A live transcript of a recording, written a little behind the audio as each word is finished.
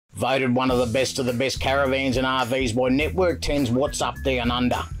Voted one of the best caravans and RVs by Network 10's What's Up Down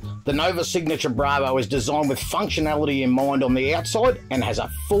Under. The Nova Signature Bravo is designed with functionality in mind on the outside and has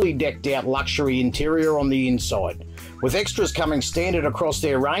a fully decked out luxury interior on the inside. With extras coming standard across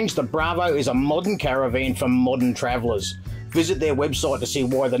their range, the Bravo is a modern caravan for modern travellers. Visit their website to see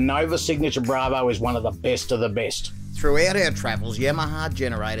why the Nova Signature Bravo is one of the best of the best. Throughout our travels, Yamaha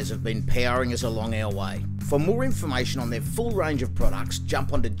generators have been powering us along our way. For more information on their full range of products,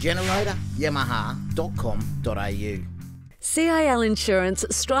 jump onto generatoryamaha.com.au. CIL Insurance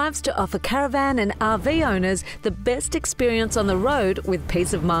strives to offer caravan and RV owners the best experience on the road with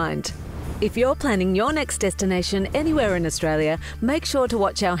peace of mind. If you're planning your next destination anywhere in Australia, make sure to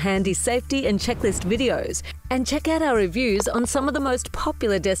watch our handy safety and checklist videos and check out our reviews on some of the most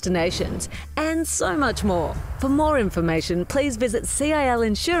popular destinations and so much more. For more information, please visit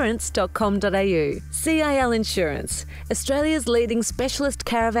cilinsurance.com.au. CIL Insurance, Australia's leading specialist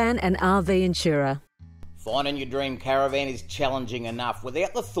caravan and RV insurer. Finding your dream caravan is challenging enough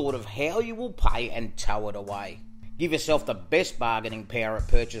without the thought of how you will pay and tow it away. Give yourself the best bargaining power at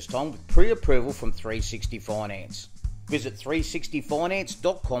purchase time with pre-approval from 360 Finance. Visit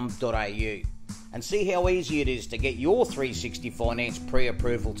 360finance.com.au and see how easy it is to get your 360 Finance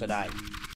pre-approval today.